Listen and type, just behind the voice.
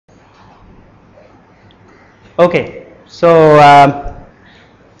Okay, so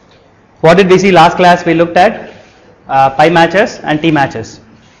what did we see last class? We looked at pi matches and T matches,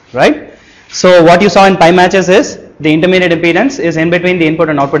 right? So what you saw in pi matches is the intermediate impedance is in between the input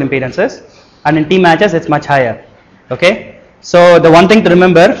and output impedances, and in T matches it's much higher. Okay, so the one thing to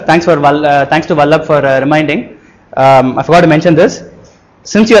remember, thanks to Vallabh for reminding, I forgot to mention this.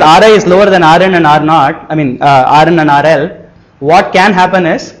 Since your Ri is lower than Rn and R0, I mean Rn and RL, what can happen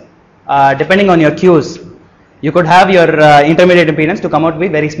is depending on your Qs, you could have your intermediate impedance to come out to be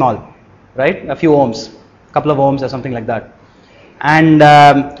very small, right? A few ohms, couple of ohms or something like that. And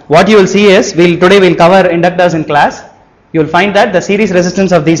what you will see is, today we'll cover inductors in class. You will find that the series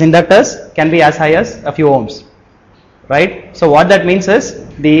resistance of these inductors can be as high as a few ohms, right? So what that means is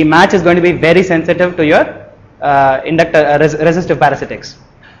the match is going to be very sensitive to your resistive parasitics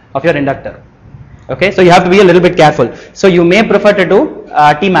of your inductor. Okay, so you have to be a little bit careful. So you may prefer to do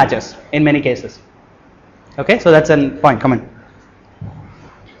T matches in many cases. Okay, so that's a point. Come on.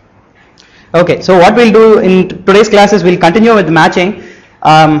 Okay, so what we'll do in today's class is we'll continue with matching.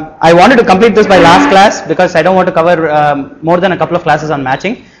 I wanted to complete this by last class because I don't want to cover more than a couple of classes on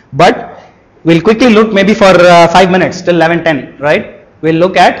matching, but we'll quickly look maybe for 5 minutes till 11:10, right? We'll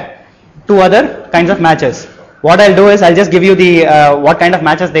look at two other kinds of matches. What I'll do is I'll just give you the what kind of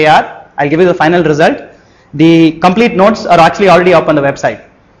matches they are. I'll give you the final result. The complete notes are actually already up on the website.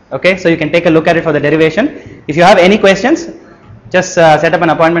 Okay, so you can take a look at it for the derivation. If you have any questions, just set up an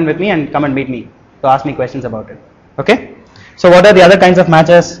appointment with me and come and meet me to ask me questions about it. Okay, so what are the other kinds of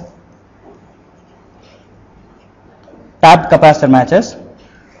matches? Tapped capacitor matches.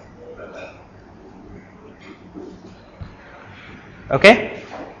 Okay,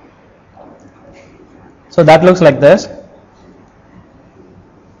 so that looks like this.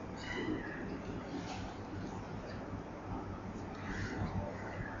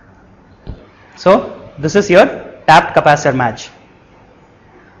 So this is your tapped capacitor match.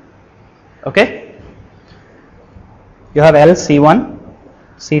 Okay, you have L, C1,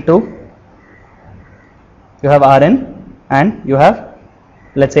 C2, you have Rn, and you have,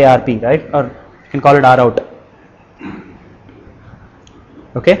 let's say, Rp, right? Or you can call it R out.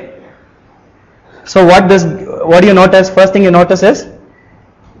 Okay, so what do you notice? First thing you notice is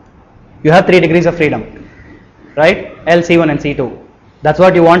you have 3 degrees of freedom, right? L, C1 and C2. That's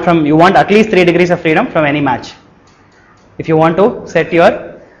what you want you want at least 3 degrees of freedom from any match. If you want to set your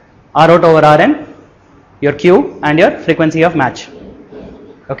R out over Rn, your Q and your frequency of match.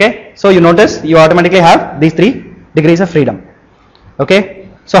 Okay, so you notice you automatically have these 3 degrees of freedom. Okay,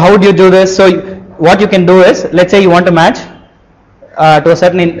 so how would you do this? So what you can do is, let's say you want to match to a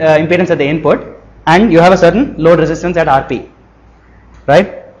certain impedance at the input and you have a certain load resistance at Rp,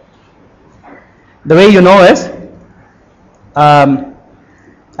 right? The way you know is,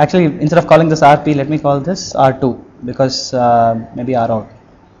 actually instead of calling this Rp, let me call this R2 because maybe R out.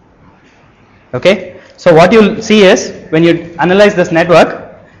 Okay, so what you'll see is when you analyze this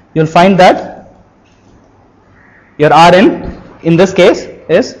network, you'll find that your Rn in this case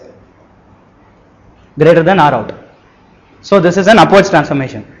is greater than R out. So this is an upwards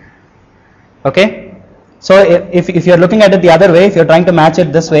transformation. Okay, so if you're looking at it the other way, if you're trying to match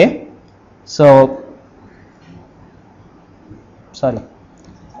it this way, so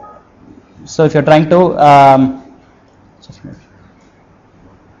if you're trying to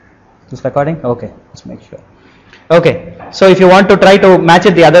this recording, okay, let's make sure. Okay, so if you want to try to match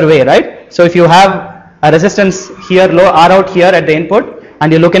it the other way, right? So if you have a resistance here, low R out here at the input,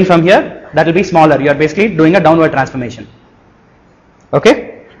 and you look in from here, that will be smaller. You are basically doing a downward transformation.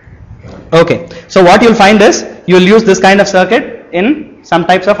 Okay. Okay, so what you'll find is you'll use this kind of circuit in some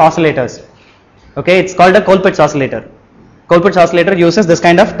types of oscillators. Okay, it's called a Colpitts oscillator. Colpitts oscillator uses this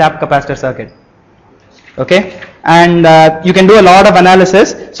kind of tapped capacitor circuit. Okay, and you can do a lot of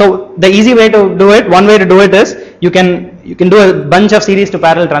analysis. So the easy way to do it, one way to do it is you can do a bunch of series to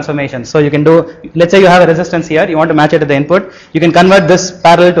parallel transformations. So you can do, let's say you have a resistance here, you want to match it to the input, you can convert this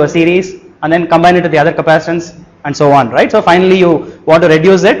parallel to a series and then combine it to the other capacitance and so on, right? So finally you want to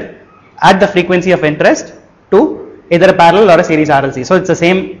reduce it at the frequency of interest to either a parallel or a series RLC. So it's the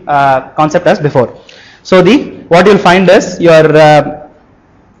same concept as before. So what you'll find is your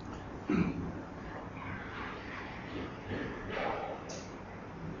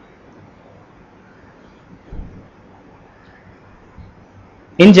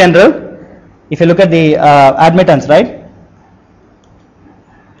in general, if you look at the admittance, right,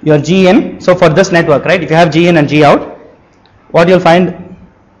 your G in, so for this network, right, if you have G in and G out, what you'll find,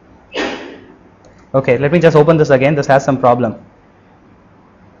 okay, let me just open this again, this has some problem,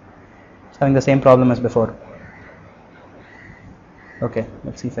 it's having the same problem as before. Okay,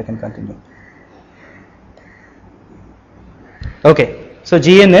 let's see if I can continue. Okay, so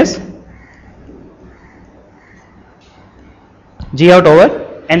G in is G out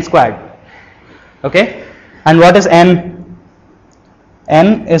over N squared. Okay, and what is N?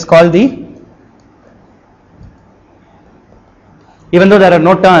 N is called the, even though there are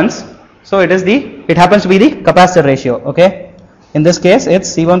no turns, so it happens to be the capacitor ratio. Okay, in this case it's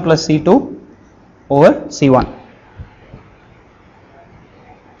C1 plus C2 over C1.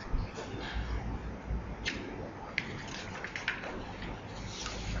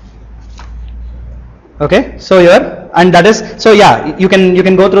 Okay, so here, and that is, so yeah, you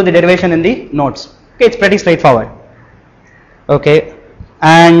can go through the derivation in the notes. Okay, it's pretty straightforward. Okay,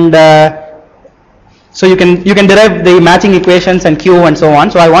 and so you can derive the matching equations and Q and so on.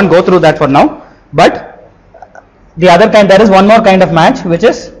 So I won't go through that for now. But the other kind, there is one more kind of match, which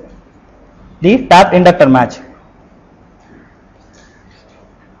is the tapped inductor match.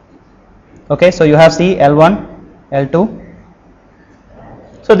 Okay, so you have C L1, L2.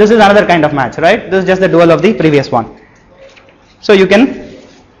 So this is another kind of match, right? This is just the dual of the previous one. So you can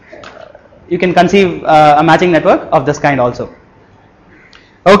conceive a matching network of this kind also.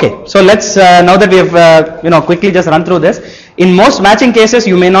 Okay, so let's now that we have quickly just run through this. In most matching cases,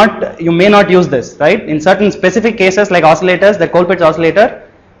 you may not use this, right? In certain specific cases like oscillators, the Colpitts oscillator,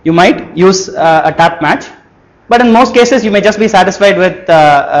 you might use a tapped match. But in most cases, you may just be satisfied with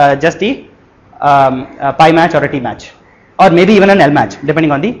just the pi match or a T match, or maybe even an L match,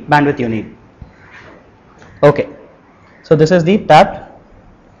 depending on the bandwidth you need. Okay, so this is the tapped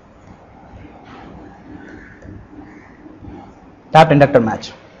inductor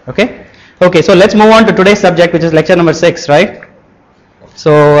match. Okay, so let's move on to today's subject, which is lecture number 6, right?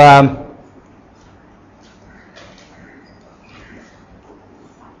 So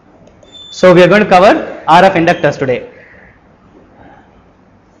so we are going to cover RF inductors today.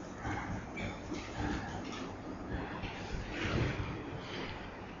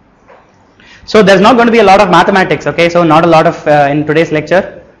 So there's not going to be a lot of mathematics, okay? So not a lot of in today's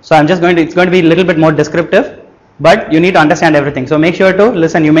lecture. So I'm just it's going to be a little bit more descriptive, but you need to understand everything. So make sure to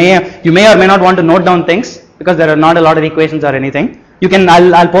listen. You may or may not want to note down things because there are not a lot of equations or anything. You can,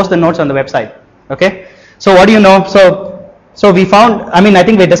 I'll post the notes on the website, okay? So what do you know? So we found, I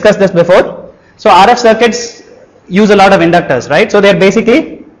think we discussed this before. So RF circuits use a lot of inductors, right? So they're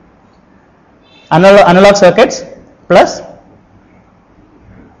basically analog circuits plus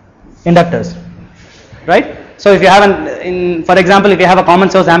inductors, right? So if you have for example, if you have a common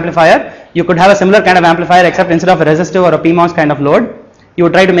source amplifier, you could have a similar kind of amplifier, except instead of a resistive or a PMOS kind of load, you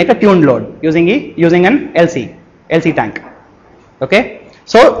would try to make a tuned load using an LC tank. Okay,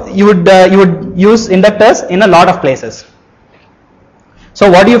 so you would use inductors in a lot of places. So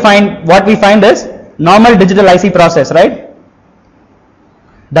what we find is normal digital IC process, right,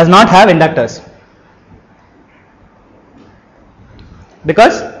 does not have inductors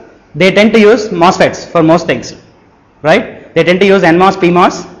because they tend to use MOSFETs for most things, right? They tend to use NMOS,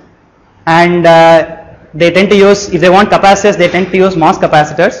 PMOS, and they tend to use, if they want capacitors, they tend to use MOS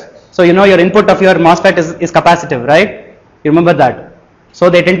capacitors. So you know your input of your MOSFET is capacitive, right? You remember that. So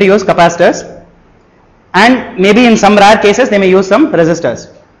they tend to use capacitors, and maybe in some rare cases they may use some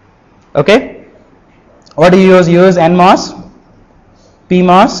resistors. Okay, what do you use? You use NMOS,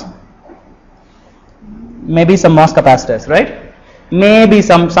 PMOS, maybe some MOS capacitors, right? Maybe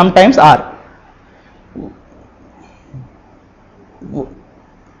sometimes R.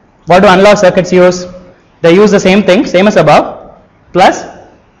 What do analog circuits use? They use the same thing, same as above, plus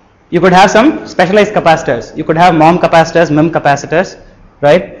you could have some specialized capacitors. You could have MOM capacitors, MIM capacitors,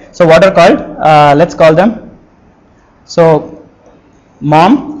 right? So what are called? Let's call them. So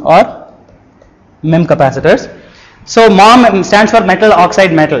MOM or MIM capacitors. So MOM stands for metal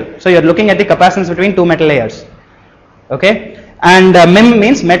oxide metal. So you're looking at the capacitance between two metal layers. Okay. And MIM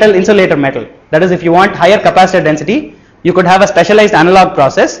means metal insulator metal. That is, if you want higher capacitor density, you could have a specialized analog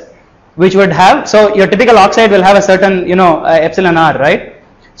process which would have, so your typical oxide will have a certain epsilon R, right?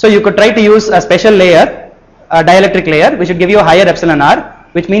 So you could try to use a special layer, a dielectric layer, which would give you a higher epsilon R,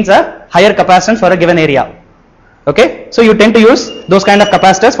 which means a higher capacitance for a given area. Okay, so you tend to use those kind of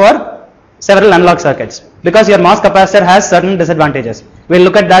capacitors for several analog circuits because your MOS capacitor has certain disadvantages. We'll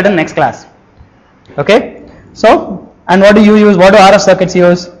look at that in next class. Okay, so and what do you use? What do RF circuits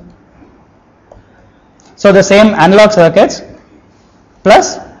use? So the same analog circuits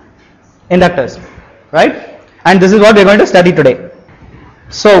plus inductors, right? And this is what we're going to study today.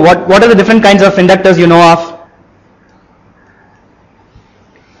 So what are the different kinds of inductors you know of?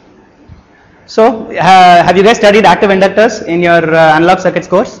 So have you guys studied active inductors in your analog circuits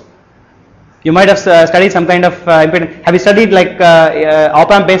course? You might have studied some kind of impedance. Have you studied like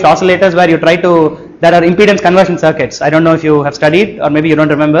op amp based oscillators where you try to there are impedance conversion circuits. I don't know if you have studied or maybe you don't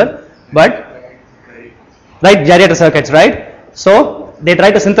remember, but right, gyrator circuits, right? So they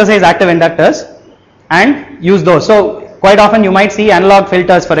try to synthesize active inductors and use those. So quite often you might see analog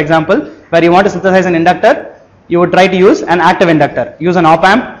filters, for example, where you want to synthesize an inductor, you would try to use an active inductor, use an op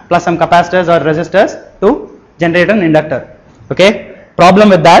amp plus some capacitors or resistors to generate an inductor. Okay, problem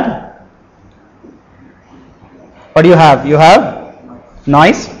with that, what do you have? You have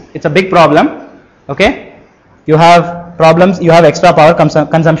noise, it's a big problem. Okay, you have problems, you have extra power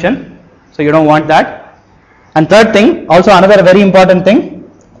consumption, so you don't want that. And third thing, also another very important thing,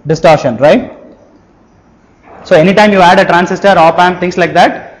 distortion, right? So anytime you add a transistor, op amp, things like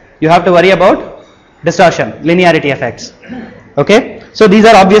that, you have to worry about distortion, linearity effects. Okay, so these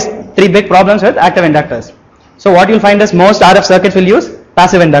are obvious three big problems with active inductors. So what you'll find is most RF circuits will use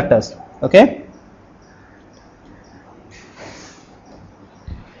passive inductors. Okay,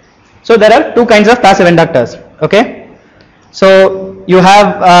 so there are two kinds of passive inductors. Okay, so you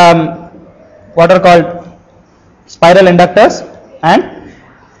have what are called spiral inductors, and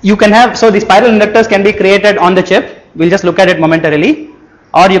you can have, so the spiral inductors can be created on the chip, we'll just look at it momentarily,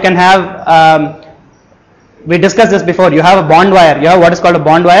 or you can have, we discussed this before, you have a bond wire, you have what is called a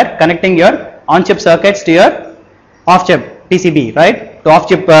bond wire connecting your on-chip circuits to your off-chip PCB, right, to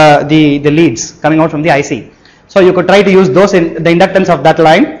off-chip the leads coming out from the IC. So you could try to use those in the inductance of that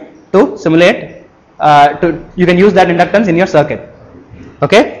line to simulate, you can use that inductance in your circuit.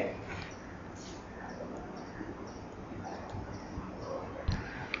 Okay.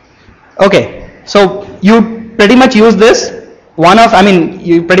 Okay, so you pretty much use this,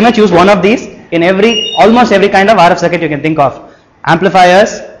 you pretty much use one of these in almost every kind of RF circuit you can think of.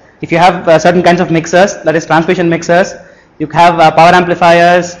 Amplifiers, if you have certain kinds of mixers, that is transmission mixers, you have power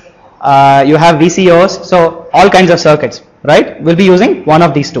amplifiers, you have VCOs, so all kinds of circuits, right, we'll be using one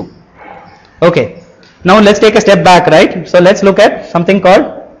of these two. Okay, now let's take a step back, right, so let's look at something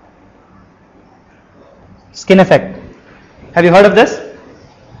called skin effect. Have you heard of this?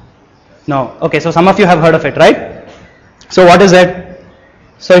 No. Okay, so some of you have heard of it, right? So what is it?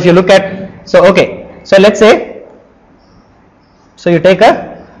 So if you look at, so okay, so let's say, so you take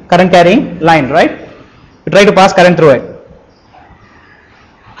a current carrying line, right? You try to pass current through it.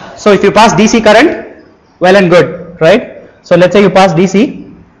 So if you pass DC current, well and good, right? So let's say you pass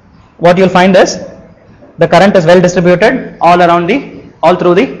DC, what you'll find is the current is well distributed all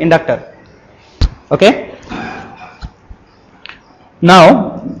through the inductor. Okay?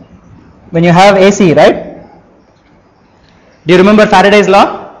 Now, when you have AC, right? Do you remember Faraday's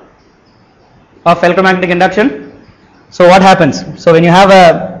law of electromagnetic induction? So what happens? So when you have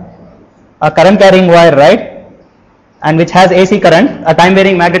a current carrying wire, right, and which has AC current, a time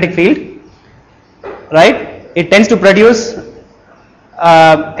varying magnetic field, right, it tends to produce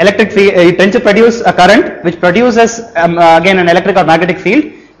electric field, it tends to produce a current which produces again an electric or magnetic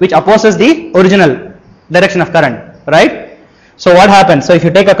field which opposes the original direction of current, right? So what happens? So if you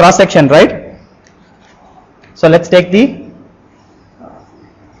take a cross section, right? So let's take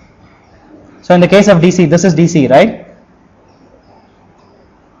so in the case of DC, this is DC, right?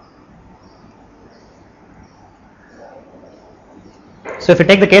 So if you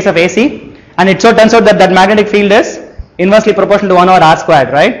take the case of AC, and it so turns out that that magnetic field is inversely proportional to 1 over R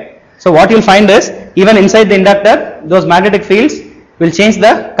squared, right? So what you'll find is, even inside the inductor, those magnetic fields will change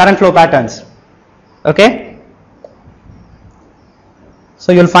the current flow patterns. Okay?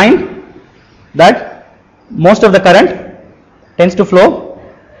 So you'll find that most of the current tends to flow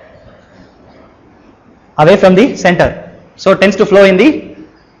away from the center. So it tends to flow in the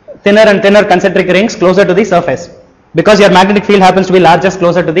thinner and thinner concentric rings closer to the surface, because your magnetic field happens to be largest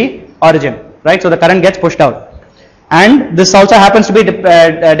closer to the origin, right? So the current gets pushed out. And this also happens to be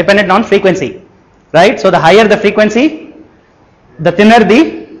dependent on frequency, right? So the higher the frequency, the thinner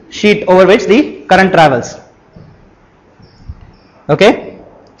the sheet over which the current travels. Okay?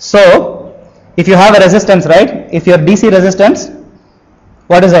 So if you have a resistance, right, if your DC resistance,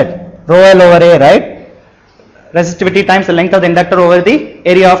 what is it? Rho L over A, right? Resistivity times the length of the inductor over the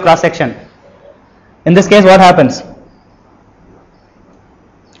area of cross section. In this case, what happens?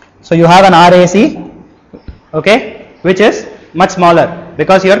 So you have an RAC, okay, which is much smaller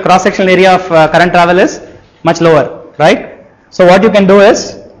because your cross sectional area of current travel is much lower, right? So what you can do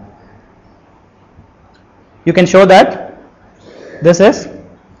is, you can show that this is,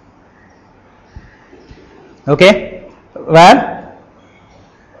 okay, where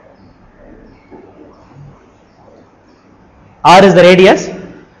R is the radius,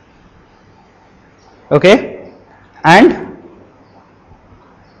 okay, and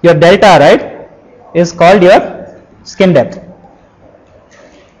your delta, right, is called your skin depth.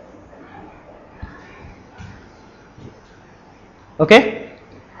 Okay,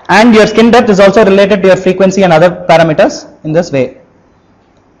 and your skin depth is also related to your frequency and other parameters in this way.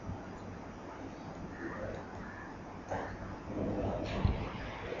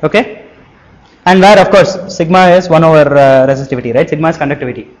 Okay, and where of course sigma is 1 over resistivity, right? Sigma is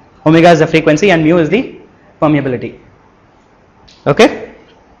conductivity, omega is the frequency, and mu is the permeability. Okay.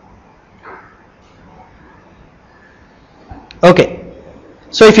 Okay.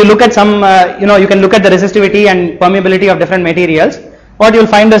 So if you look at some, you can look at the resistivity and permeability of different materials. What you will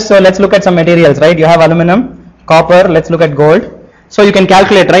find is, so let's look at some materials, right? You have aluminum, copper, let's look at gold. So you can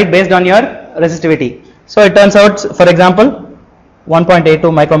calculate, right, based on your resistivity. So it turns out, for example, 1.82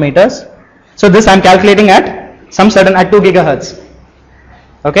 micrometers. So this I am calculating at some certain, at 2 gigahertz.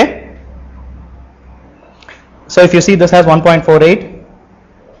 Okay. So if you see, this has 1.48,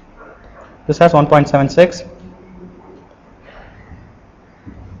 this has 1.76.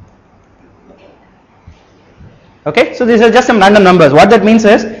 Okay, so these are just some random numbers. What that means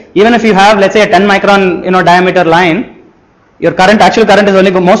is, even if you have, let's say, a 10 micron diameter line, your current, actual current is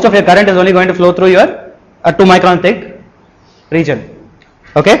only, most of your current is only going to flow through your 2 micron thick region.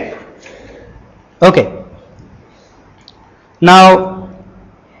 Okay. Okay. Now,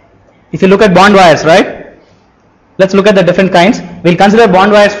 if you look at bond wires, right? Let's look at the different kinds. We'll consider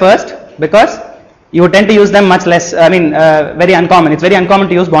bond wires first because you tend to use them much less. I mean, very uncommon. It's very uncommon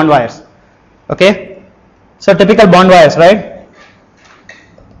to use bond wires. Okay. So typical bond wires, right?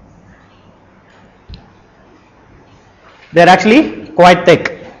 They are actually quite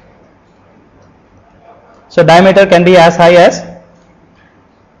thick. So diameter can be as high as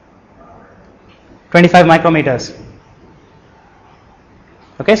 25 micrometers.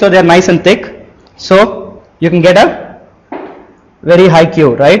 Okay, so they are nice and thick. So you can get a very high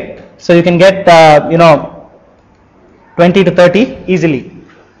Q, right? So you can get 20 to 30 easily.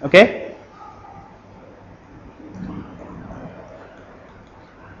 Okay.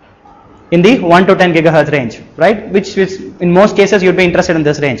 In the 1 to 10 gigahertz range, right? Which in most cases you'd be interested in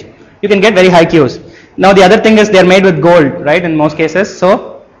this range. You can get very high Qs. Now the other thing is they are made with gold, right? In most cases,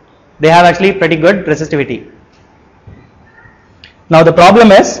 so they have actually pretty good resistivity. Now the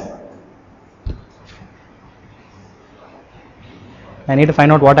problem is, I need to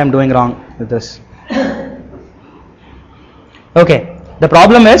find out what I'm doing wrong with this. Okay, the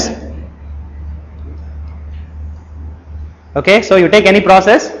problem is, okay, so you take any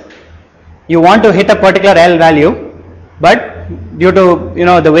process, you want to hit a particular L value, but due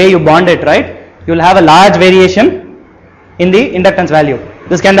to the way you bond it, right, you will have a large variation in the inductance value.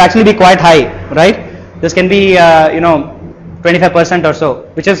 This can actually be quite high, right? This can be 25% or so,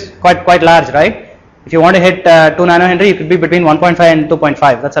 which is quite large, right? If you want to hit 2 nanohenry, it could be between 1.5 and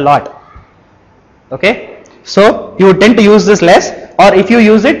 2.5. That's a lot. Okay, so you would tend to use this less, or if you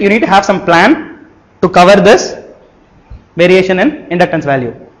use it, you need to have some plan to cover this variation in inductance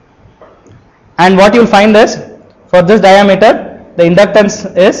value. And what you will find is, for this diameter, the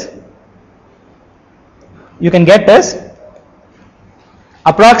inductance is, you can get this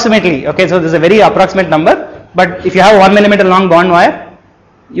approximately, okay, so this is a very approximate number, but if you have 1 millimeter long bond wire,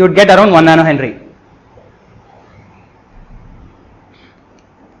 you would get around 1 nanohenry.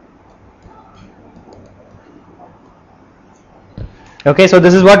 Okay, so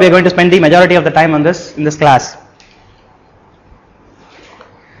this is what we are going to spend the majority of the time on this in this class.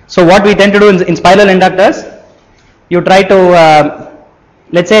 So what we tend to do in spiral inductors, you try to,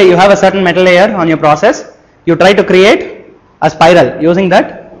 let's say you have a certain metal layer on your process, you try to create a spiral using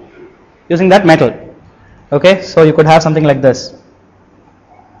that metal. Okay, so you could have something like this.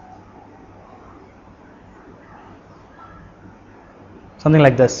 Something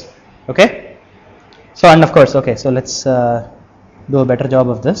like this. Okay, so and of course, okay, so let's do a better job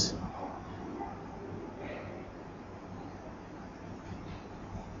of this.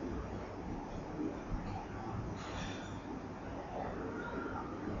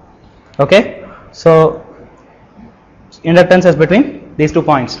 Okay, so inductance is between these 2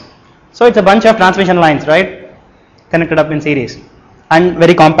 points. So it's a bunch of transmission lines, right, connected up in series, and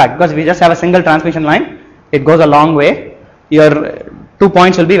very compact, because if you just have a single transmission line, it goes a long way. Your 2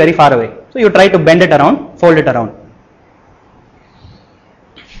 points will be very far away. So you try to bend it around, fold it around.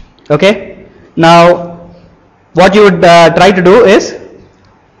 Okay, now what you would try to do is,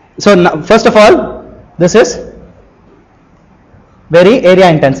 so now, first of all, this is very area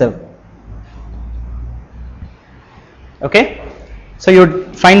intensive. Okay, so you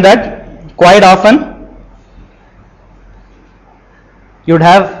would find that quite often you would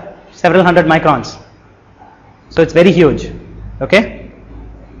have several hundred microns, so it's very huge. Okay,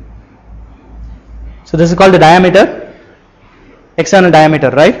 so this is called the diameter, external diameter,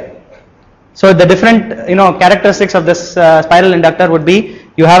 right? So the different characteristics of this spiral inductor would be,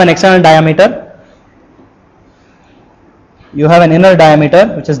 you have an external diameter, you have an inner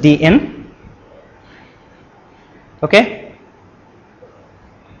diameter which is d in, okay,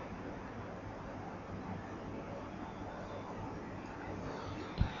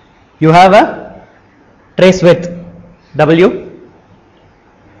 you have a trace width W,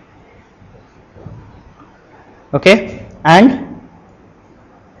 okay, and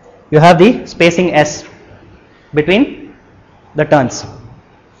you have the spacing S between the turns.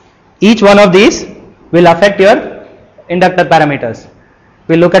 Each one of these will affect your inductor parameters.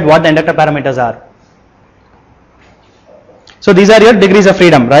 We'll look at what the inductor parameters are. So these are your degrees of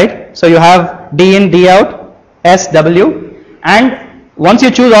freedom, right? So you have D in, D out, S, W, and once you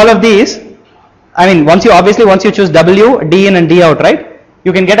choose all of these, once you choose W, D in and D out, right?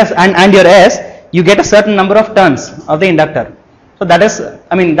 You can get and your S, you get a certain number of turns of the inductor. So that is,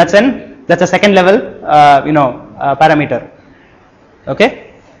 that's a second level, parameter.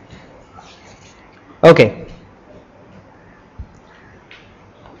 Okay. Okay.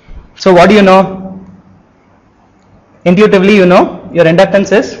 So what do you know? Intuitively, you know your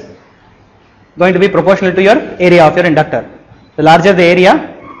inductance is going to be proportional to your area of your inductor. The larger the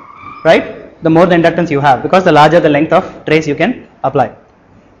area, right, the more the inductance you have, because the larger the length of trace you can apply.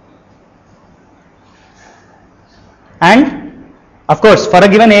 And of course, for a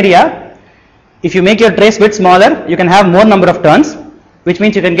given area, if you make your trace width smaller, you can have more number of turns, which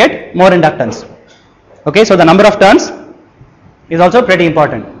means you can get more inductance. Okay, so the number of turns is also pretty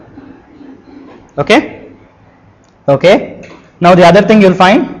important. Okay. Okay. Now the other thing you'll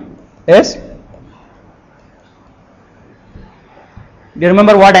find is, do you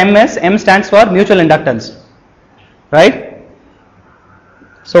remember what M is? M stands for mutual inductance, right?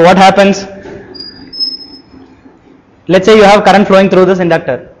 So what happens? Let's say you have current flowing through this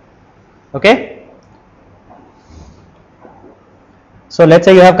inductor. Okay. So let's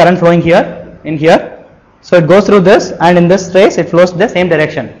say you have current flowing here, in here. So it goes through this, and in this trace it flows the same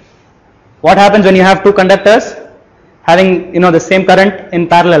direction. What happens when you have two conductors having the same current in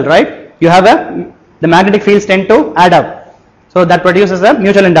parallel, right? You have the magnetic fields tend to add up. So that produces a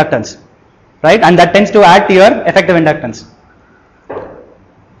mutual inductance, right? And that tends to add to your effective inductance.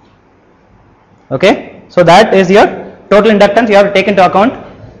 Okay. So that is your total inductance. You have to take into account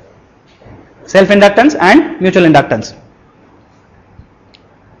self inductance and mutual inductance.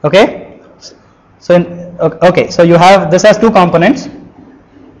 Okay. So you have, this has two components.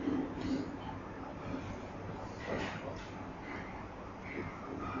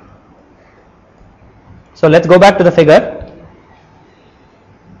 So let's go back to the figure.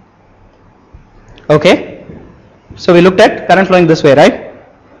 Okay. So we looked at current flowing this way, right?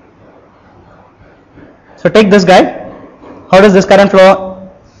 So take this guy. How does this current flow?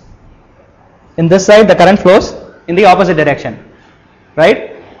 In this side, the current flows in the opposite direction,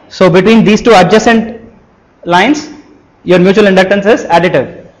 right? So between these two adjacent lines, your mutual inductance is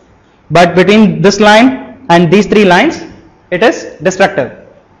additive. But between this line and these three lines, it is destructive,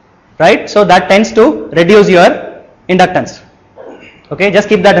 right? So that tends to reduce your inductance. Okay, just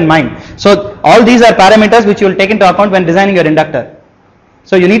keep that in mind. So all these are parameters which you will take into account when designing your inductor.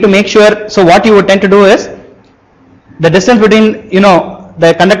 So you need to make sure, so what you would tend to do is, the distance between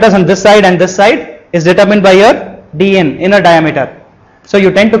the conductors on this side and this side is determined by your D in, inner diameter. So you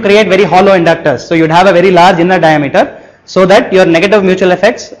tend to create very hollow inductors. So you would have a very large inner diameter, so that your negative mutual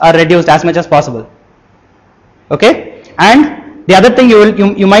effects are reduced as much as possible. Okay, and the other thing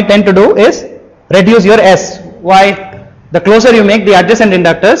you might tend to do is reduce your S. Why? The closer you make the adjacent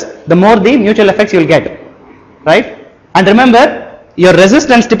inductors, the more the mutual effects you will get, right? And remember, your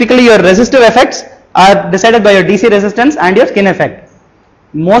resistance, typically your resistive effects are decided by your DC resistance and your skin effect,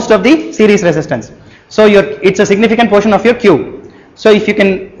 most of the series resistance. So it's a significant portion of your Q. So if you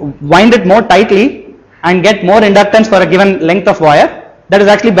can wind it more tightly and get more inductance for a given length of wire, that is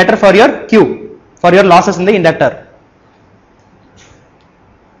actually better for your Q, for your losses in the inductor.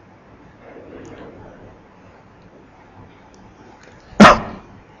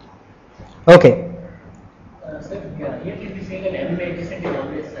 Okay. Sir, here can we say that M adjacent is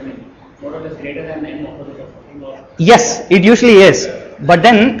always, more or less greater than M opposite or something? Or Yes, it usually is. But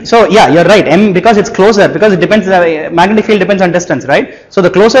then, so yeah, you're right. M, because it's closer, because it depends, magnetic field depends on distance, right? So the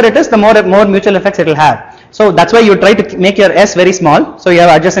closer it is, the more mutual effects it will have. So that's why you try to make your S very small. So you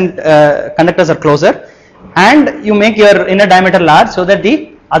have adjacent conductors are closer, and you make your inner diameter large so that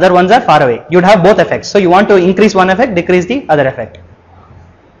the other ones are far away. You'd have both effects. So you want to increase one effect, decrease the other effect.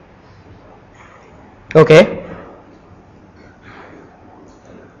 Okay.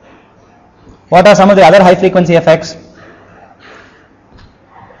 What are some of the other high frequency effects?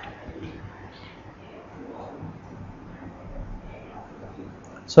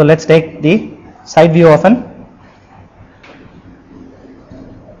 So let's take the side view of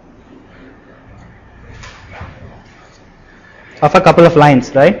a couple of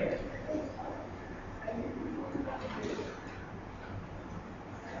lines, right?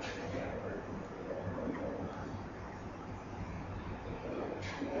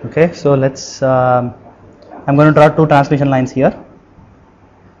 Okay, so let's I'm going to draw two transmission lines here.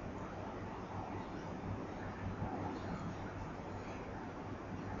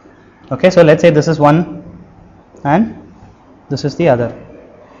 Okay, so let's say this is one and this is the other.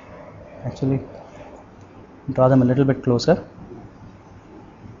 Actually, draw them a little bit closer.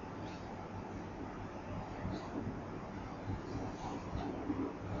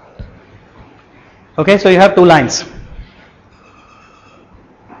 Okay, so you have two lines.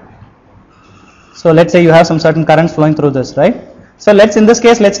 So let's say you have some certain currents flowing through this, right? So in this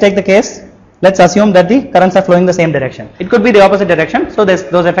case, let's take the case. Let's assume that the currents are flowing the same direction. It could be the opposite direction, so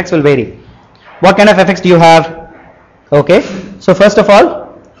those effects will vary. What kind of effects do you have? Okay, so first of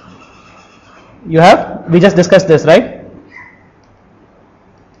all, we just discussed this, right?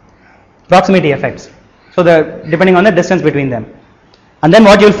 Proximity effects. So depending on the distance between them. And then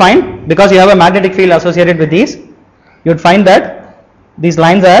what you'll find, because you have a magnetic field associated with these, you'd find that these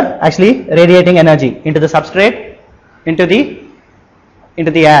lines are actually radiating energy into the substrate, into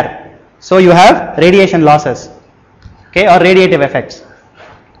the air. So you have radiation losses, okay, or radiative effects.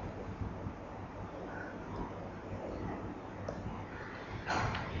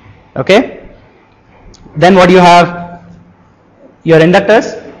 Okay. Then what you have, your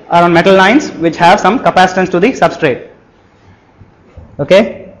inductors are on metal lines which have some capacitance to the substrate.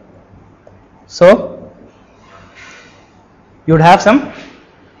 Okay. So you would have some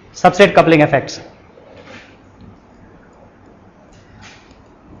substrate coupling effects.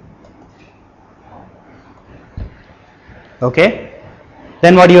 Okay.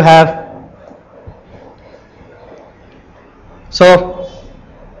 Then what do you have? So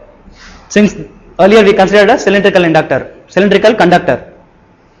since earlier we considered a cylindrical conductor.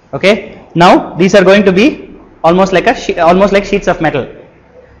 Okay. Now these are going to be almost like sheets of metal.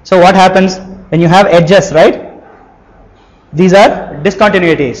 So what happens when you have edges, right? These are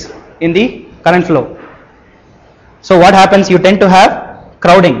discontinuities in the current flow. So what happens? You tend to have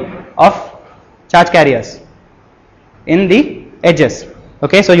crowding of charge carriers in the edges.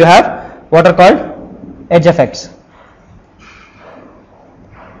 Okay, so you have what are called edge effects.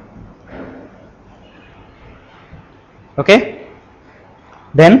 Okay,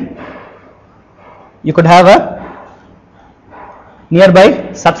 then you could have a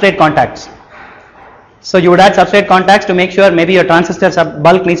nearby substrate contacts. So you would add substrate contacts to make sure maybe your transistor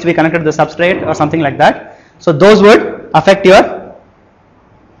bulk needs to be connected to the substrate or something like that. So those would affect your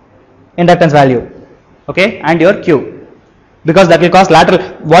inductance value, okay, and your Q, because that will cause lateral.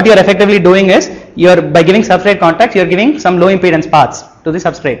 What you are effectively doing is by giving substrate contacts, you are giving some low impedance paths to the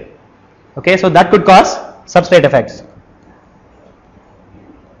substrate. Okay, so that could cause substrate effects.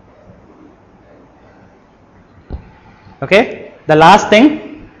 Okay, the last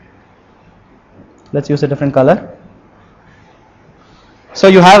thing, let's use a different color. So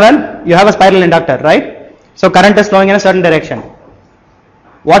you have a spiral inductor, right? So current is flowing in a certain direction.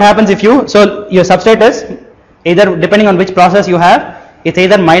 What happens if your substrate is either, depending on which process you have, it's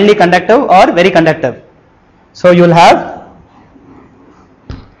either mildly conductive or very conductive. So you will have,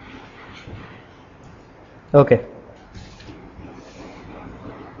 okay.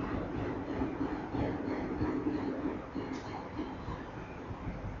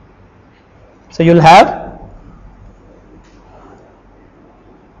 So you will have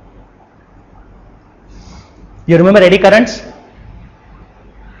you remember eddy currents,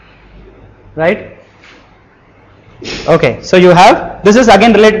 right? Okay, so you have, this is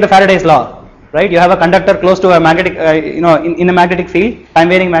again related to Faraday's law, right? You have a conductor close to a magnetic, in a magnetic field, time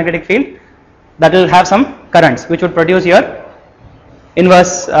varying magnetic field, that will have some currents which would produce your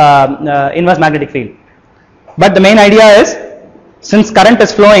inverse magnetic field. But the main idea is, since current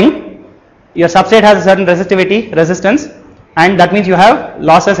is flowing, your substrate has a certain resistance, and that means you have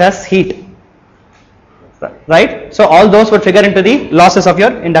losses as heat, right? So all those would figure into the losses of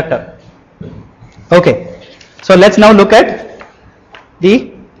your inductor. Okay, so let's now look at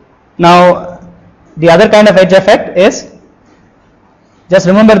the other kind of edge effect is, just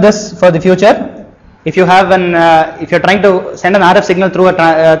remember this for the future. If you have if you're trying to send an RF signal through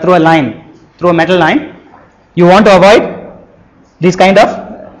a metal line, you want to avoid these kind of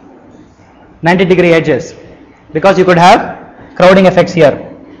 90-degree edges, because you could have crowding effects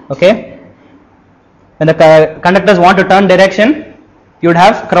here. Okay, when the conductors want to turn direction, you would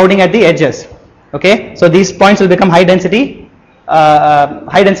have crowding at the edges. Okay, so these points will become high density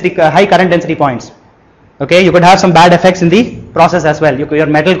high current density points. Okay, you could have some bad effects in the process as well. Your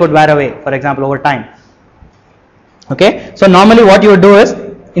metal could wear away, for example, over time. Okay, so normally what you would do is,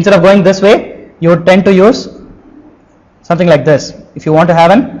 instead of going this way, you would tend to use something like this. If you want to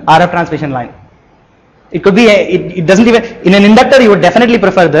have an RF transmission line, it could be it doesn't even, in an inductor you would definitely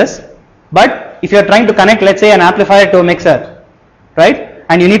prefer this, but if you are trying to connect, let's say, an amplifier to a mixer, right,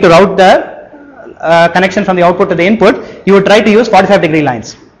 and you need to route the connection from the output to the input, you would try to use 45-degree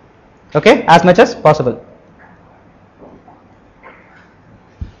lines, okay, as much as possible.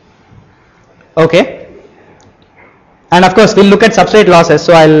 Okay, and of course we'll look at substrate losses,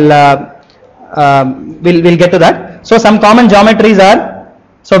 so we'll get to that. So some common geometries are,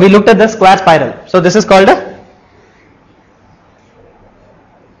 so we looked at the square spiral, so this is called a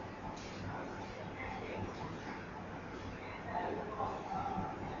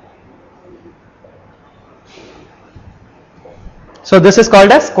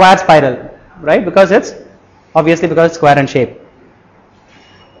square spiral, right, because it's square in shape.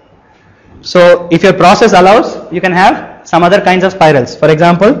 So if your process allows, you can have some other kinds of spirals. For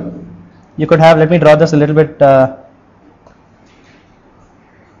example, you could have, let me draw this a little bit,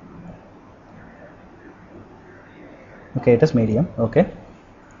 okay, it is medium, okay.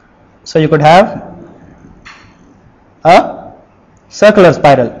 So you could have a circular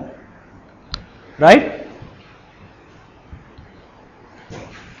spiral, right,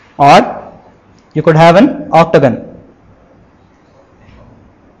 or you could have an octagon.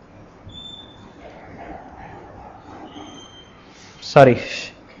 Sorry.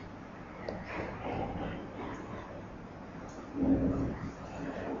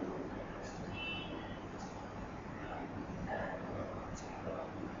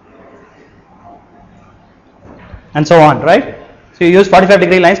 And so on, right? So you use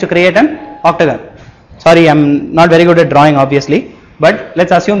 45-degree lines to create an octagon. Sorry, I'm not very good at drawing, obviously, but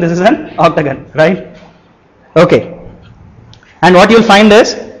let's assume this is an octagon, right? Okay. And what you'll find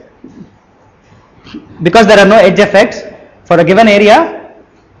is, because there are no edge effects, for a given area,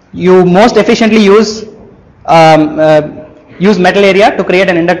 you most efficiently use metal area to create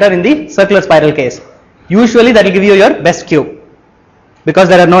an inductor in the circular spiral case. Usually that will give you your best Q, because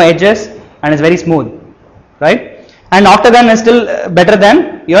there are no edges and it's very smooth, right? And octagon is still better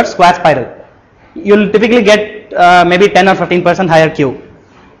than your square spiral. You'll typically get maybe 10 or 15% higher Q.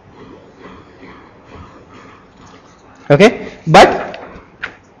 Okay, but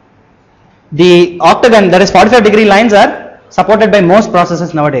the octagon, that is 45-degree lines, are supported by most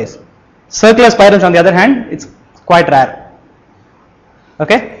processes nowadays. Circular spirals, on the other hand, it's quite rare.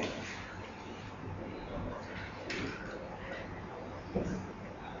 Okay.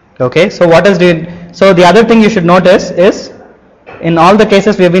 Okay, so what is the, so the other thing you should notice is, in all the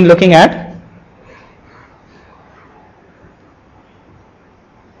cases we have been looking at,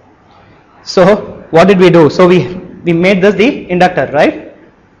 so what did we do? So we made this the inductor, right?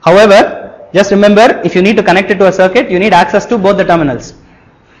 However, just remember, if you need to connect it to a circuit, you need access to both the terminals.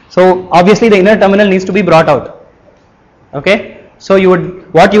 So obviously the inner terminal needs to be brought out. Okay, so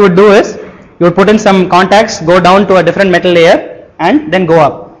what you would do is, you would put in some contacts, go down to a different metal layer and then go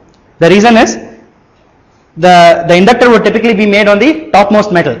up. The reason is, the inductor would typically be made on the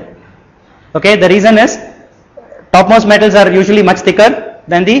topmost metal. Okay, the reason is, topmost metals are usually much thicker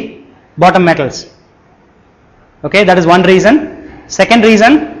than the bottom metals. Okay, that is one reason. Second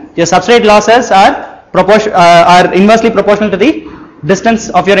reason, your substrate losses are inversely proportional to the distance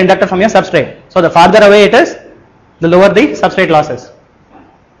of your inductor from your substrate. So the farther away it is, the lower the substrate losses.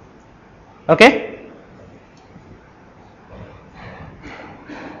 Okay.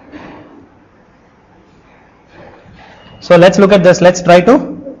 So let's look at this.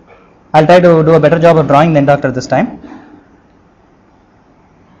 I'll try to do a better job of drawing the inductor this time.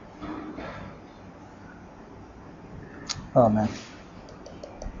 Oh man.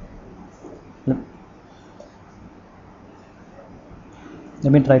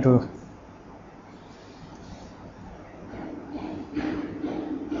 Let me try to.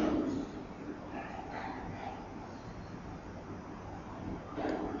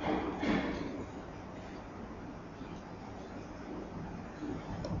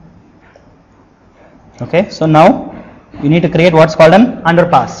 Okay, so now you need to create what's called an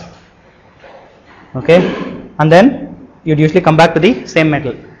underpass. Okay, and then you'd usually come back to the same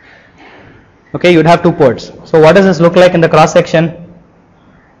metal. Okay, you'd have two ports. So what does this look like in the cross section?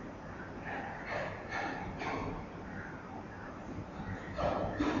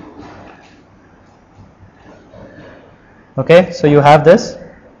 Okay, so you have this.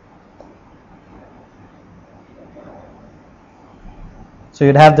 So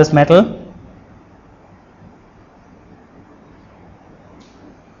you'd have this metal,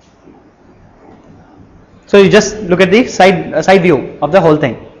 So you just look at the side view of the whole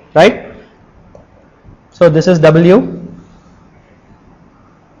thing, right? So this is W,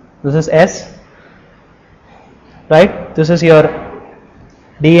 this is S, right? This is your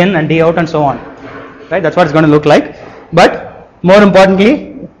D in and D out and so on, right? That's what it's going to look like. But more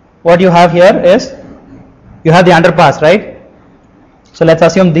importantly, what you have here is you have the underpass, right? So let's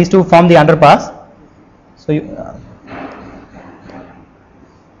assume these two form the underpass. So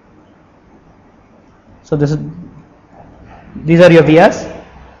so these are your vias,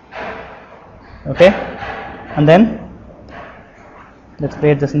 okay, and then let's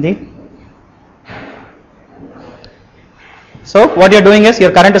create this in the. So what you're doing is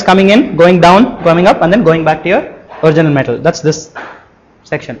your current is coming in, going down, coming up, and then going back to your original metal. That's this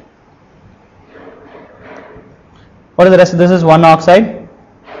section. What is the rest? This is one oxide,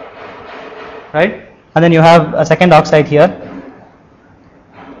 right? And then you have a second oxide here.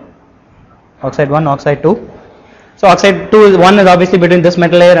 Oxide 1, oxide 2. So oxide 2 is 1 is obviously between this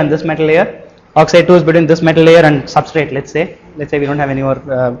metal layer and this metal layer. Oxide 2 is between this metal layer and substrate. Let's say we don't have any more.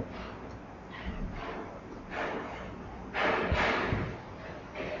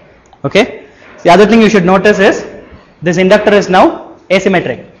 Okay. The other thing you should notice is this inductor is now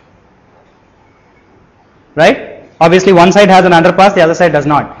asymmetric, right? Obviously one side has an underpass, the other side does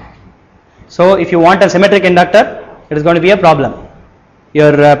not. So if you want a symmetric inductor, it is going to be a problem.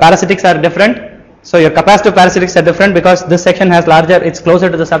 Your parasitics are different, so your capacitive parasitics are different because this section has larger, it's closer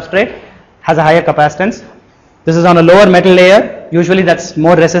to the substrate, has a higher capacitance. This is on a lower metal layer, usually that's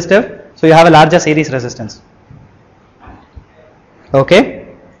more resistive, so you have a larger series resistance.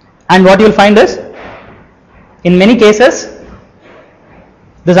 Okay, and what you will find is, in many cases,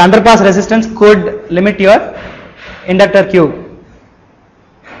 this underpass resistance could limit your inductor Q.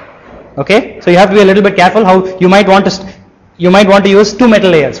 Okay, so you have to be a little bit careful how you might want to use two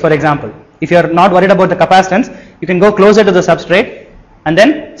metal layers, for example. If you are not worried about the capacitance, you can go closer to the substrate and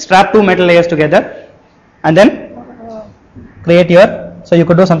then strap two metal layers together and then create your, so you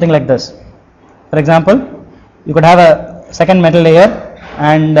could do something like this. For example, you could have a second metal layer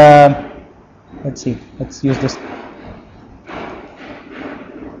and let's use this.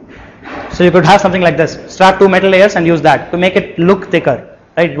 So you could have something like this, strap two metal layers and use that to make it look thicker,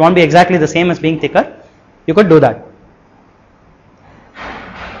 right? It won't be exactly the same as being thicker. You could do that.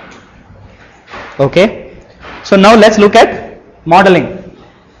 Okay, so now let's look at modeling.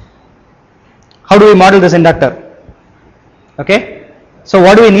 How do we model this inductor? Okay, so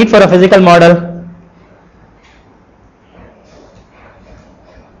what do we need for a physical model?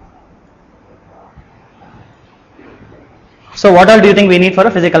 So what all do you think we need for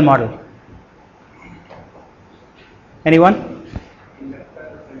a physical model? Anyone?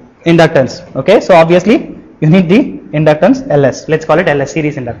 Inductance. Okay, so obviously you need the inductance LS. Let's call it LS,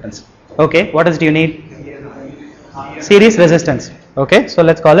 series inductance. Okay, what else do you need? Series resistance. Okay, so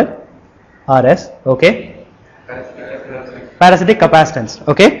let's call it RS. Okay, parasitic capacitance.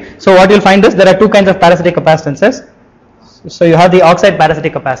 Okay, so what you'll find is there are two kinds of parasitic capacitances. So you have the oxide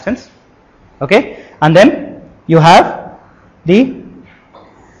parasitic capacitance. Okay, and then you have the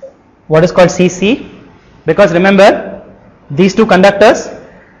what is called CC, because remember these two conductors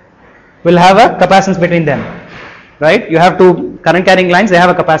will have a capacitance between them, right? You have two current carrying lines, they have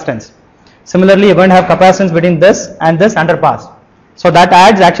a capacitance. Similarly, you're going to have capacitance between this and this underpass. So that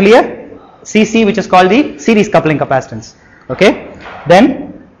adds actually a CC, which is called the series coupling capacitance. Okay.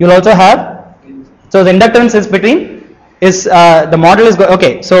 Then you'll also have, so the inductance is between, is the model is,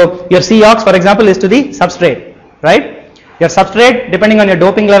 okay. So your Cox, for example, is to the substrate, right? Your substrate, depending on your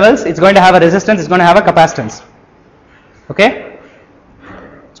doping levels, it's going to have a resistance, it's going to have a capacitance. Okay.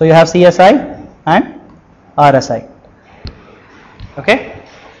 So you have CSI and RSI. Okay.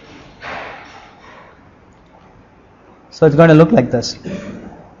 So it's going to look like this.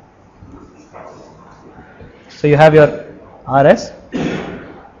 So you have your RS,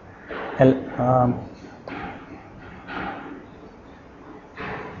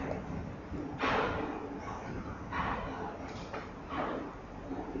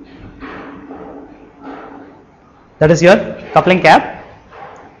 that is your coupling cap.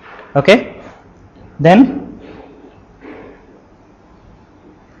 Okay. Then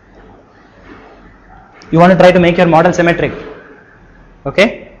you want to try to make your model symmetric.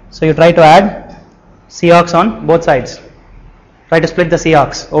 Okay, so you try to add Cox on both sides. Try to split the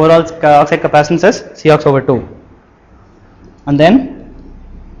Cox. Overall oxide capacitance is Cox over 2. And then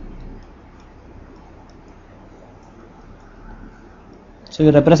so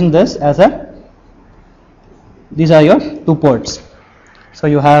you represent this as a, these are your two ports. So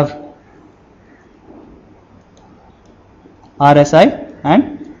you have RSI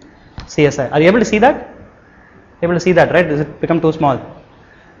and CSI. Are you able to see that? Able to see that, right? Does it become too small?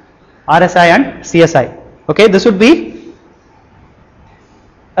 RSI and CSI. Okay, this would be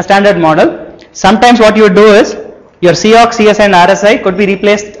a standard model. Sometimes what you would do is your COX, CSI and RSI could be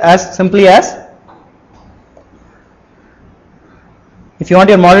replaced as simply as, if you want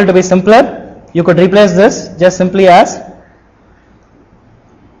your model to be simpler, you could replace this just simply as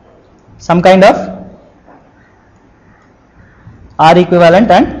some kind of R equivalent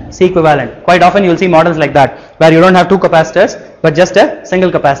and C equivalent. Quite often you will see models like that where you don't have two capacitors but just a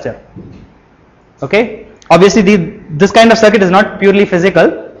single capacitor. Okay, obviously this kind of circuit is not purely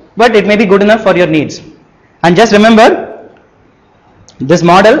physical, but it may be good enough for your needs. And just remember this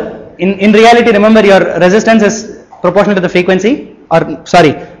model, in reality, remember your resistance is proportional to the frequency, or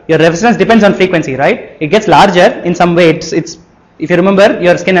sorry, your resistance depends on frequency, right? It gets larger in some way. It's if you remember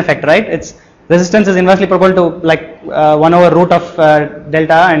your skin effect, right? Its resistance is inversely proportional to like 1 over root of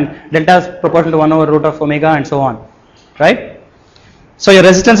delta, and delta is proportional to 1 over root of omega, and so on, right? So your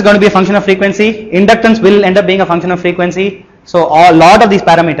resistance is going to be a function of frequency. Inductance will end up being a function of frequency. So a lot of these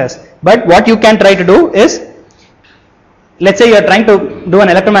parameters. But what you can try to do is, let's say you are trying to do an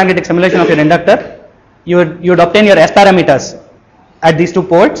electromagnetic simulation of your inductor. You would obtain your S parameters at these two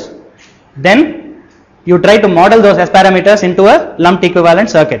ports. Then you try to model those S parameters into a lumped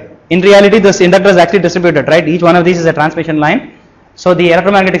equivalent circuit. In reality, this inductor is actually distributed, right? Each one of these is a transmission line. So the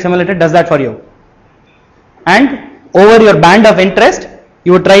electromagnetic simulator does that for you. And over your band of interest,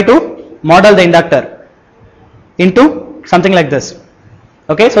 you would try to model the inductor into something like this.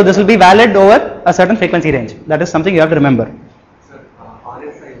 Okay, so this will be valid over a certain frequency range. That is something you have to remember. Sir,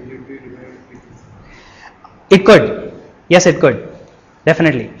 RSI, will it be divided with this? It could. Yes, it could.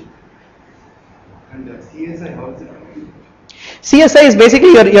 Definitely. And CSI, how is it? CSI is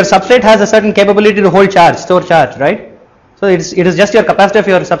basically your substrate has a certain capability to hold charge, store charge, right? So it is just your capacitor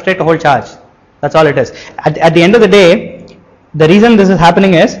for your substrate to hold charge. That's all it is. At the end of the day, the reason this is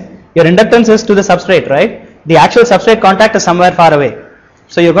happening is your inductance is to the substrate, right? The actual substrate contact is somewhere far away.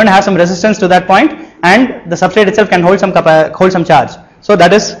 So you're going to have some resistance to that point, and the substrate itself can hold some charge. So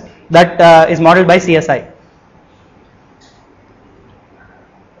that is modeled by CSI.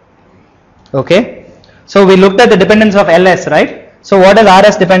 Okay. So we looked at the dependence of LS, right? So what does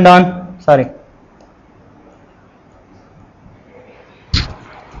RS depend on? Sorry.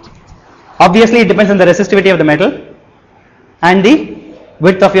 Obviously, it depends on the resistivity of the metal and the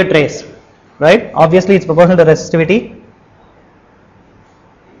width of your trace, right? Obviously, it's proportional to resistivity,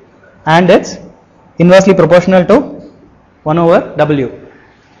 and it's inversely proportional to 1 over W,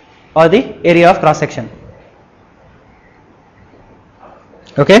 or the area of cross section.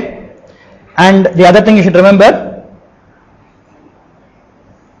 Okay, and the other thing you should remember,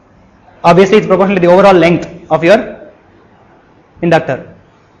 obviously it's proportional to the overall length of your inductor.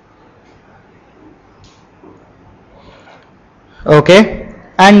 Okay,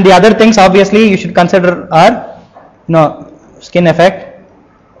 and the other things obviously you should consider are, skin effect,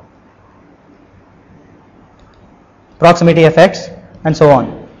 proximity effects, and so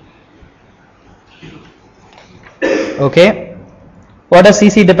on. Okay, what does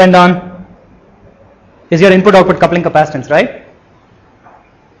CC depend on? Is your input output coupling capacitance, right?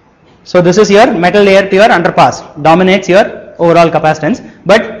 So this is your metal layer to your underpass, dominates your overall capacitance,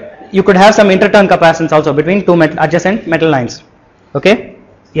 but you could have some interturn capacitance also between two adjacent metal lines. Okay,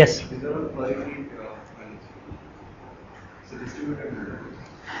 yes.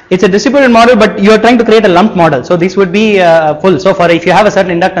 It's a distributed model, but you are trying to create a lumped model. So this would be full. So for if you have a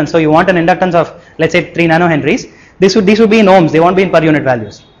certain inductance, so you want an inductance of, let's say, 3 nanohenries, these would be in ohms. They won't be in per unit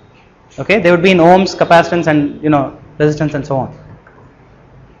values. Okay, they would be in ohms, capacitance, and resistance, and so on.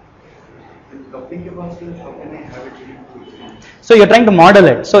 So you're trying to model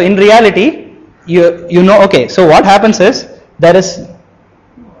it. So in reality, okay. So what happens is there is,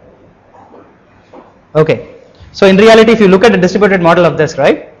 okay. So in reality, if you look at a distributed model of this,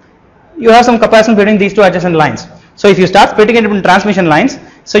 right, you have some capacitance between these two adjacent lines. So if you start splitting it into transmission lines,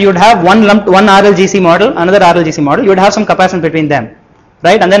 so you would have one RLGC model, another RLGC model. You would have some capacitance between them,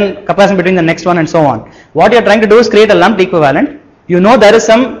 right, and then capacitance between the next one, and so on. What you're trying to do is create a lumped equivalent. There is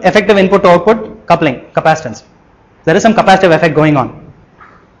some effective input to output coupling capacitance. There is some capacitive effect going on.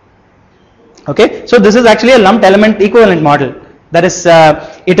 Okay, so this is actually a lumped element equivalent model. That is,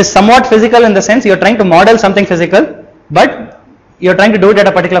 it is somewhat physical in the sense you are trying to model something physical, but you are trying to do it at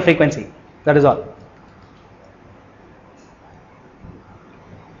a particular frequency. That is all.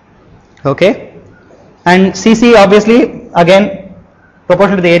 Okay, and CC obviously again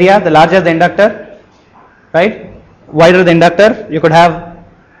proportional to the area. The larger the inductor, right, wider the inductor, you could have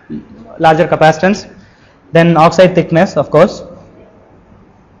larger capacitance. Then oxide thickness, of course.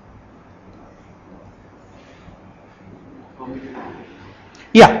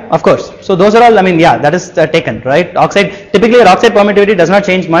 Yeah, of course. So those are all, I mean, yeah, that is taken, right? Oxide, typically your oxide permittivity does not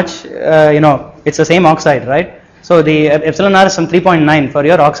change much, it's the same oxide, right? So the epsilon r is some 3.9 for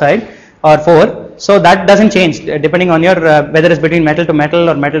your oxide or 4. So that doesn't change depending on your whether it's between metal to metal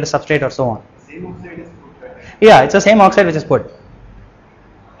or metal to substrate or so on. Same oxide is put, right? Yeah, it's the same oxide which is put.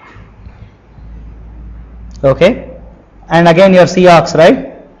 Okay, and again your COX, right?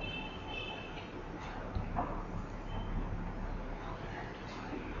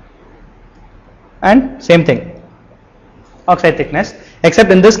 And same thing, oxide thickness, except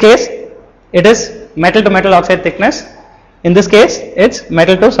in this case it is metal to metal oxide thickness. In this case it's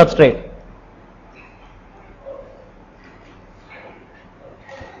metal to substrate.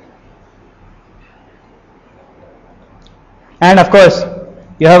 And of course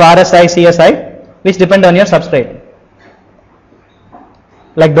you have RSI, CSI, which depend on your substrate,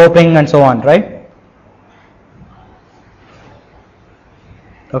 like doping and so on, right?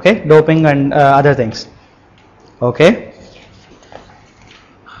 Okay, doping and other things. Okay,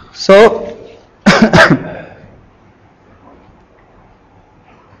 so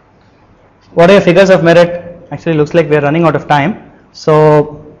what are your figures of merit? Actually looks like we are running out of time,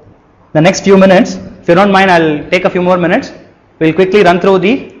 so the next few minutes, if you don't mind, I'll take a few more minutes. We'll quickly run through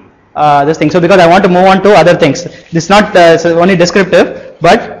the this thing. So because I want to move on to other things, this is not only descriptive,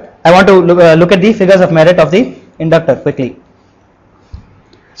 but I want to look at the figures of merit of the inductor quickly.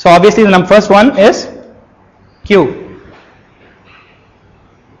 So obviously the first one is Q,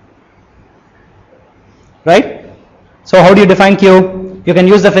 right? So how do you define Q? You can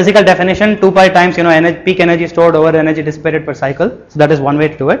use the physical definition 2 pi times peak energy stored over energy dissipated per cycle. So that is one way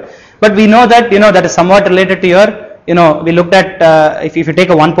to do it. But we know that that is somewhat related to your we looked at if you take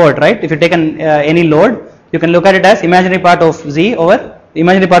a one port, right? If you take any load, you can look at it as imaginary part of Z over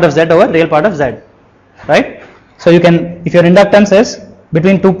imaginary part of Z over real part of Z, right? So you can, if your inductance is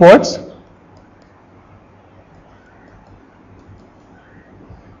between 2 ports,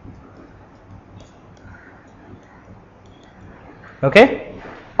 okay,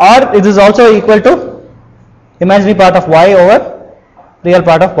 or it is also equal to imaginary part of Y over real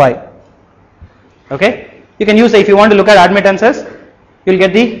part of Y. Okay, you can use, if you want to look at admittances, you will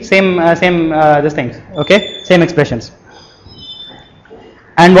get the same these things. Okay, same expressions.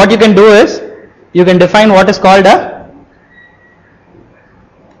 And what you can do is you can define what is called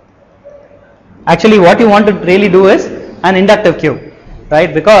actually what you want to really do is an inductive Q,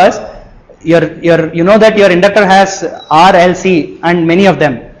 right? Because that your inductor has R, L, C and many of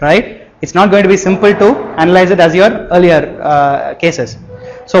them, right? It's not going to be simple to analyze it as your earlier cases.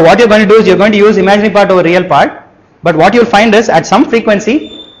 So what you're going to do is you're going to use imaginary part over real part, but what you'll find is at some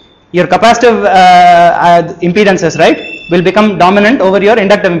frequency your capacitive impedances, right, will become dominant over your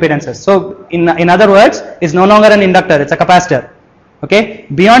inductive impedances. So in other words, it's no longer an inductor, it's a capacitor. Okay,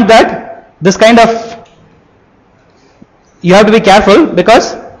 beyond that, this kind of, you have to be careful,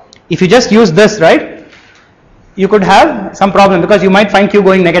 because if you just use this, right, you could have some problem, because you might find Q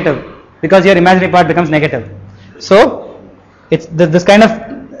going negative because your imaginary part becomes negative. So it's this kind of,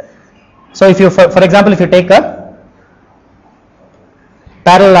 so if you for example if you take a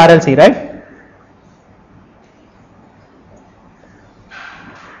parallel RLC, right,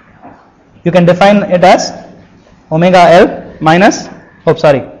 you can define it as omega L minus, oh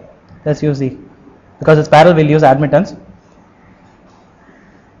sorry, let's use the, because it's parallel we'll use admittance.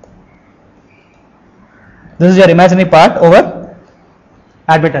 This is your imaginary part over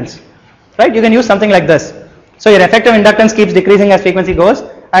admittance, right? You can use something like this. So your effective inductance keeps decreasing as frequency goes,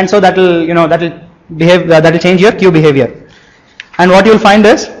 and so that will behave, that will change your Q behavior. And what you will find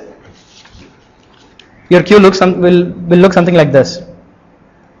is your Q will look something like this.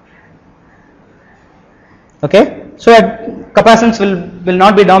 Okay, so capacitance will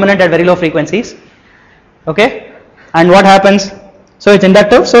not be dominant at very low frequencies. Okay, and what happens? So it's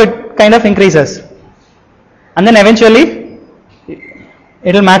inductive, so it kind of increases, and then eventually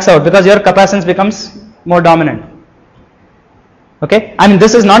it will max out because your capacitance becomes more dominant. Okay, I mean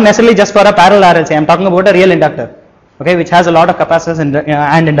this is not necessarily just for a parallel RLC. I am talking about a real inductor, okay, which has a lot of capacitors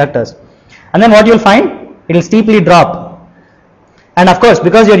and inductors. And then what you will find, it will steeply drop, and of course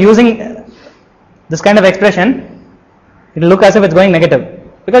because you are using this kind of expression, it will look as if it's going negative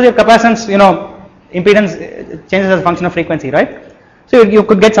because your capacitance, impedance changes as a function of frequency, right? So you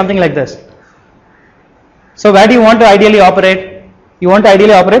could get something like this. So where do you want to ideally operate? You want to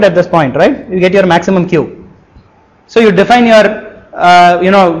ideally operate at this point, right? You get your maximum Q. So you define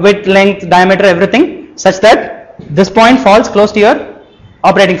your width, length, diameter, everything such that this point falls close to your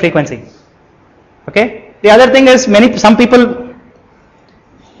operating frequency. Okay. The other thing is some people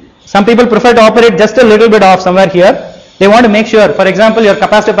prefer to operate just a little bit off somewhere here, they want to make sure, for example, your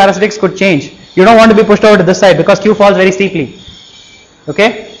capacitive parasitics could change. You don't want to be pushed over to this side because Q falls very steeply.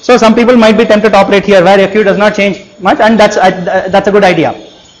 Okay, so some people might be tempted to operate here where Q does not change much, and that's a good idea.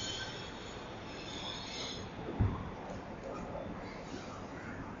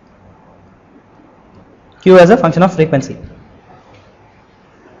 Q as a function of frequency.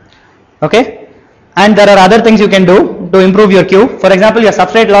 Okay, and there are other things you can do to improve your Q. For example, your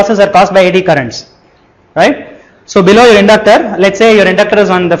substrate losses are caused by eddy currents, right? So below your inductor, let's say your inductor is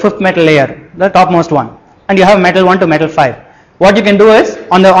on the 5th metal layer, the topmost one, and you have metal 1 to metal 5. What you can do is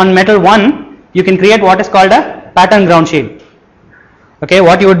on metal 1, you can create what is called a pattern ground shield. Okay,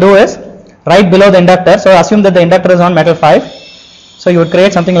 what you would do is right below the inductor. So assume that the inductor is on metal 5. So you would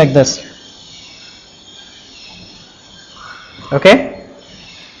create something like this. Okay.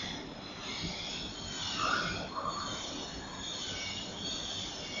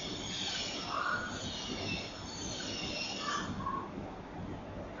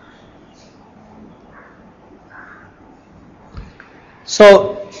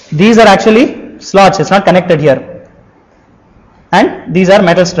 So these are actually slots, it's not connected here, and these are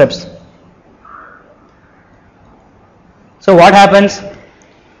metal strips. So what happens?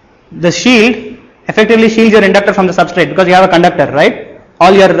 The shield effectively shields your inductor from the substrate because you have a conductor, right?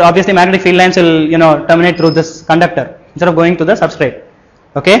 All your obviously magnetic field lines will terminate through this conductor instead of going to the substrate.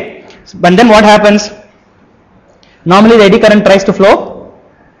 Okay, but then what happens? Normally the eddy current tries to flow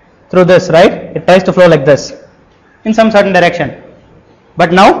through this, right? It tries to flow like this in some certain direction.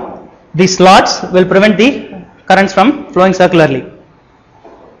 But now these slots will prevent the currents from flowing circularly.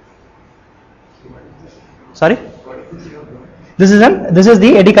 Sorry? This is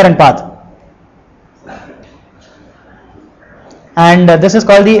the eddy current path, and this is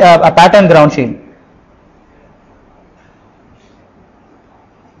called the a pattern ground shield.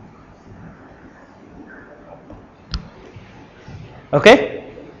 Okay.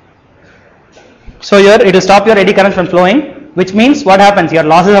 So here it will stop your eddy current from flowing. Which means what happens? Your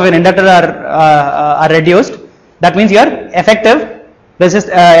losses of an inductor are reduced. That means your effective let's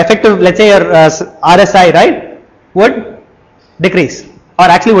say your RSI, right, would decrease, or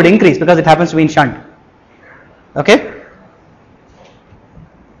actually would increase because it happens to be in shunt. Okay.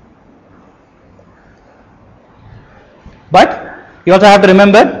 But you also have to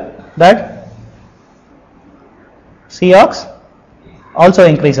remember that Cox also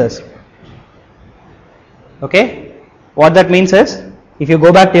increases. Okay. What that means is, if you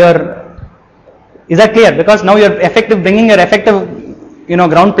go back to your, is that clear? Because now you're bringing your effective,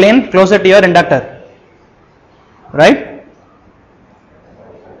 ground plane closer to your inductor, right?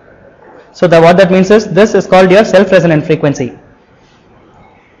 So what that means is, this is called your self-resonant frequency.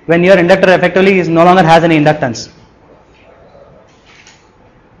 When your inductor effectively no longer has any inductance.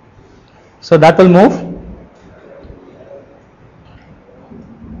 So that will move.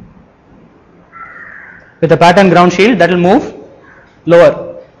 With a pattern ground shield, that will move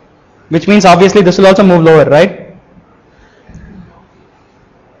lower, which means obviously this will also move lower, right?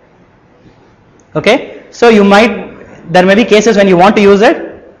 Okay, so there may be cases when you want to use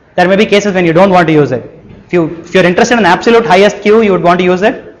it, there may be cases when you don't want to use it. If you're interested in absolute highest Q, you would want to use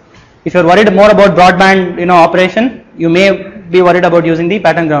it. If you're worried more about broadband operation, you may be worried about using the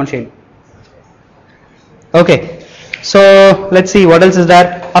pattern ground shield. Okay. So let's see what else is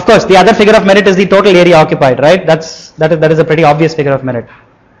there. Of course, the other figure of merit is the total area occupied, right? That is a pretty obvious figure of merit.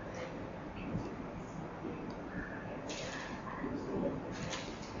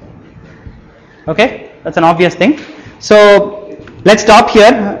 Okay, that's an obvious thing. So let's stop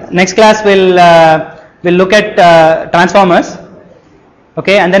here. Next class we'll look at transformers.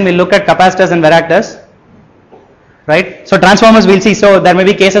 Okay, and then we'll look at capacitors and varactors. Right. So transformers we'll see. So there may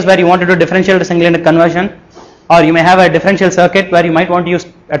be cases where you want to do differential to single unit conversion. Or you may have a differential circuit where you might want to use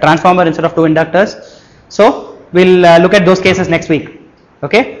a transformer instead of 2 inductors. So we'll look at those cases next week.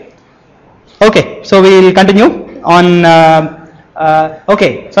 Okay. Okay. So we will continue on.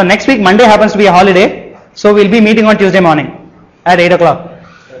 Okay. So next week Monday happens to be a holiday. So we'll be meeting on Tuesday morning at 8 o'clock.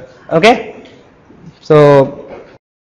 Okay. So